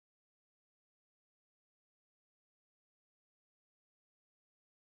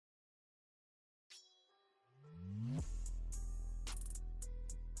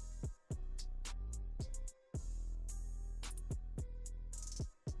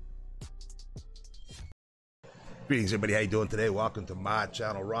Greetings, everybody. How you doing today? Welcome to my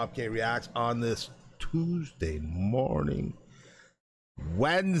channel, Robk Reacts, on this Tuesday morning,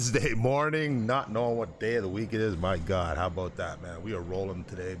 Wednesday morning, not knowing what day of the week it is. My God, how about that, man? We are rolling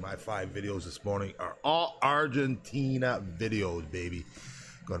today. My 5 videos this morning are all Argentina videos, baby.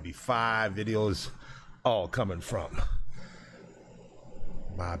 Going to be 5 videos, all coming from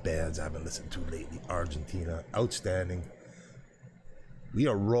my bands I've been listening to lately. Argentina, outstanding. We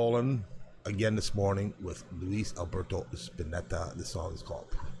are rolling again this morning with Alberto Spinetta. This song is called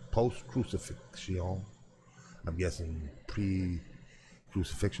Crucifixión. I'm guessing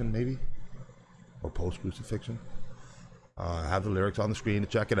pre-crucifixion, maybe, or post-crucifixion. I have the lyrics on the screen to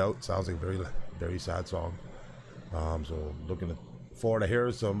check it out. Sounds like a very, very sad song. So looking forward to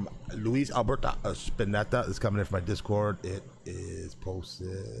hear some. Alberto Spinetta is coming in from my Discord. It is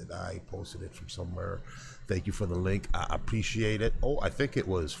posted. I posted it from somewhere. Thank you for the link. I appreciate it. Oh, I think it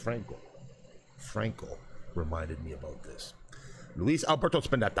was Franco reminded me about this. Alberto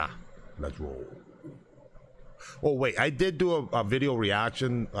Spinetta. Let's roll. Oh wait, I did do a video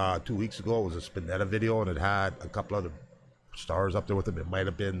reaction 2 weeks ago. It was a Spinetta video, and it had a couple other stars up there with him. It might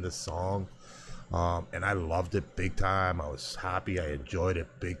have been this song, and I loved it big time. I was happy. I enjoyed it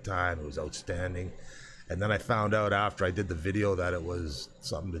big time. It was outstanding. And then I found out after I did the video that it was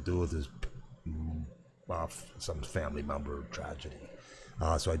something to do with his some family member tragedy.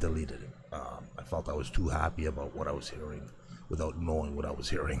 So I deleted it. I felt I was too happy about what I was hearing without knowing what I was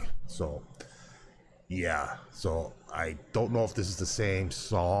hearing. So yeah, so I don't know if this is the same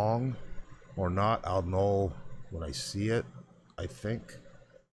song or not. I'll know when I see it, I think.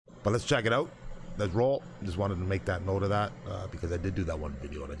 But let's check it out. Let's roll. Just wanted to make that note of that because I did do that one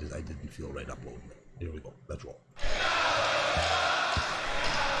video and I didn't feel right uploading it. Here we go. Let's roll.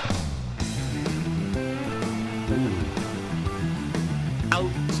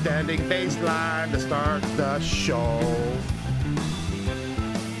 Outstanding bass line to start the show.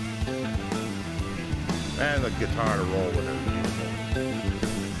 And the guitar to roll with it.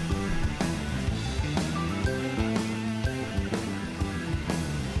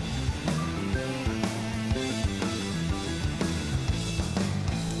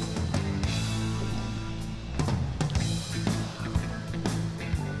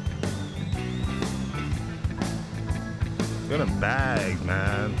 Good in bags,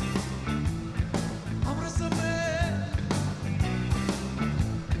 man.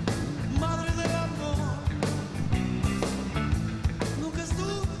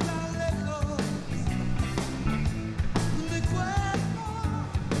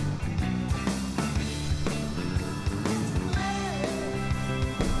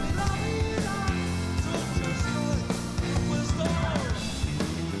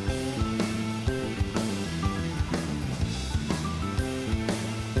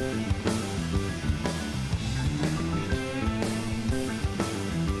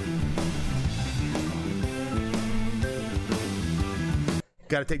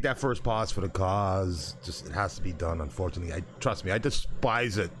 Got to take that first pause for the cause. Just it has to be done. Unfortunately, trust me, I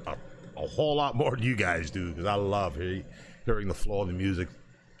despise it a whole lot more than you guys do because I love hearing the flow of the music,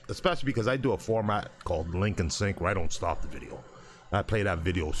 especially because I do a format called link and sync where I don't stop the video. I play that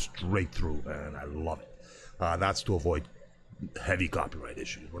video straight through, and I love it. That's to avoid heavy copyright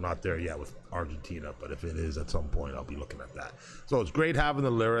issues. We're not there yet with Argentina, but if it is at some point, I'll be looking at that. So it's great having the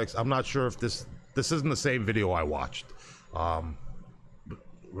lyrics. I'm not sure if this isn't the same video I watched.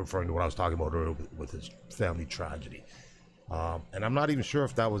 Referring to what I was talking about earlier with his family tragedy, and I'm not even sure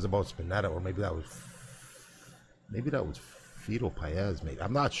if that was about Spinetta or maybe that was Fido Paez. Maybe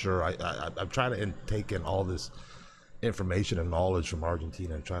I'm not sure. I'm trying to take in all this information and knowledge from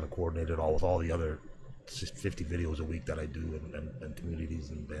Argentina and trying to coordinate it all with all the other 50 videos a week that I do and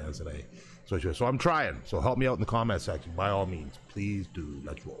communities and bands that I switch with. So I'm trying. So help me out in the comment section by all means. Please do.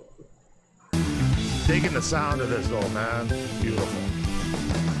 Let's roll. Digging the sound of this though, man. Beautiful.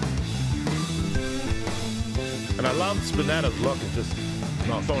 And I love Spinetta's look. It's just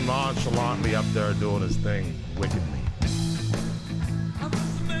so nonchalantly up there doing his thing wickedly.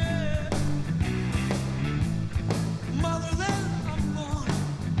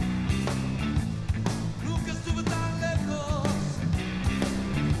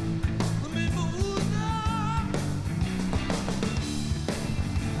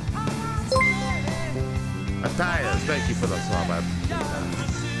 Matthias, thank you for the song. I appreciate that.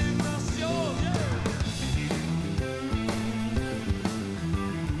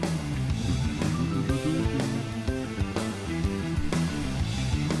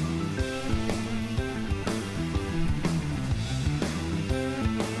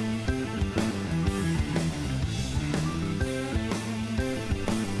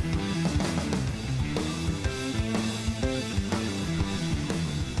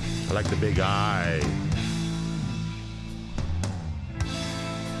 I like the big eye.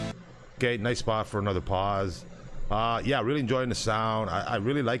 Okay, nice spot for another pause. Yeah, really enjoying the sound. I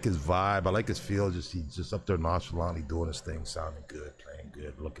really like his vibe. I like his feel. He's just up there nonchalantly doing his thing, sounding good, playing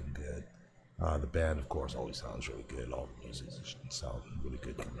good, looking good. The band, of course, always sounds really good. All the music sounds really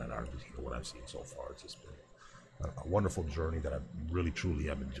good coming out of what I've seen so far. It's just been a wonderful journey that I really, truly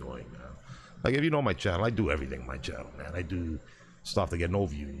am enjoying, man. Like, if you know my channel, I do everything on my channel, man. I do stuff to get no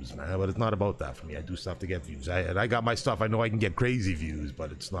views, man, but it's not about that for me. I do stuff to get views. And I got my stuff. I know I can get crazy views,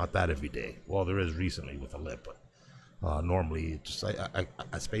 but it's not that every day. Well, there is recently with a lip, but normally it's just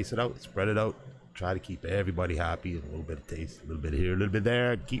I space it out, spread it out, try to keep everybody happy, and a little bit of taste, a little bit here, a little bit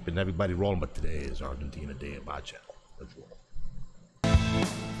there, keeping everybody rolling. But today is Argentina Day in my channel. Let's roll.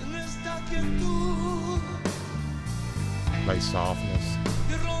 Nice softness.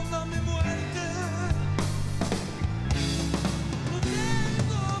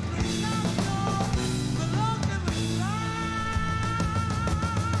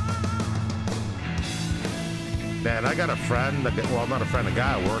 Man, I got a friend, well, not a friend, a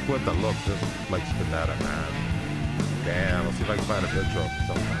guy I work with that looks just like Spinetta, man. Damn, let's see if I can find a picture of him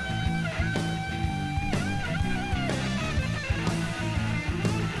sometime.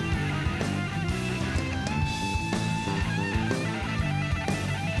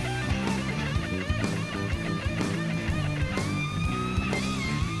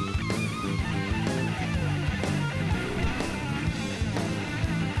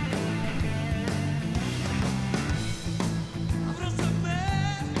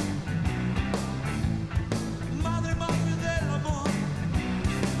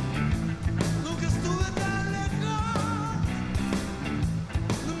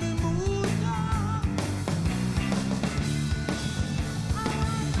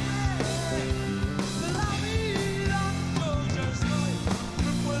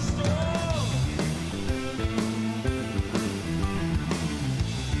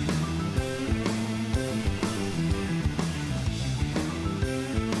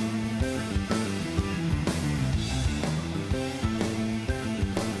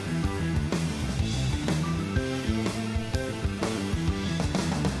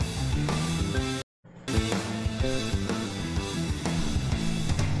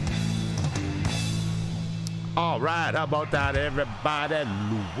 All right, how about that, everybody?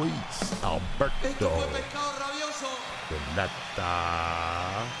 Luis Alberto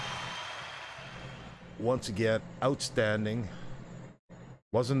Spinetta. Once again, outstanding.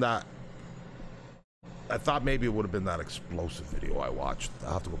 Wasn't that... I thought maybe it would have been that explosive video I watched.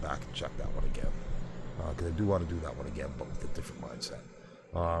 I'll have to go back and check that one again. Because I do want to do that one again, but with a different mindset.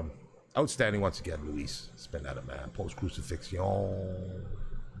 Outstanding once again, Luis Spinetta, man. Post-Crucifixión.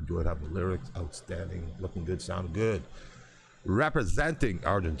 Enjoyed having the lyrics. Outstanding. Looking good. Sounding good. Representing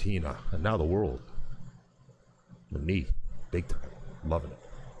Argentina and now the world. With me. Big time. Loving it.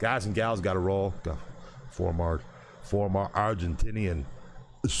 Guys and gals, got to roll. Got former Argentinian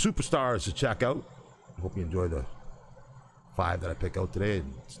superstars to check out. Hope you enjoy the 5 that I pick out today,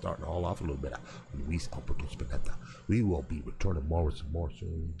 and starting all off a little bit. Luis Alberto Spinetta. We will be returning more with some more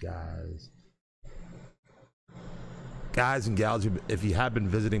soon, guys. Guys and gals, if you have been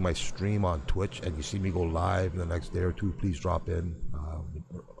visiting my stream on Twitch and you see me go live in the next day or two, please drop in. I'm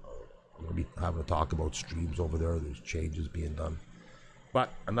going to be having a talk about streams over there. There's changes being done. But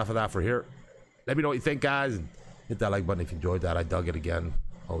enough of that for here. Let me know what you think, guys. And hit that like button if you enjoyed that. I dug it again.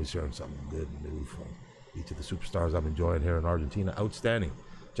 Always hearing something good and new from each of the superstars I'm enjoying here in Argentina. Outstanding.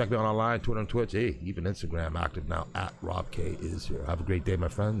 Check me out online, Twitter and Twitch. Hey, even Instagram active now. @RobK is here. Have a great day, my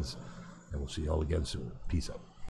friends. And we'll see you all again soon. Peace out.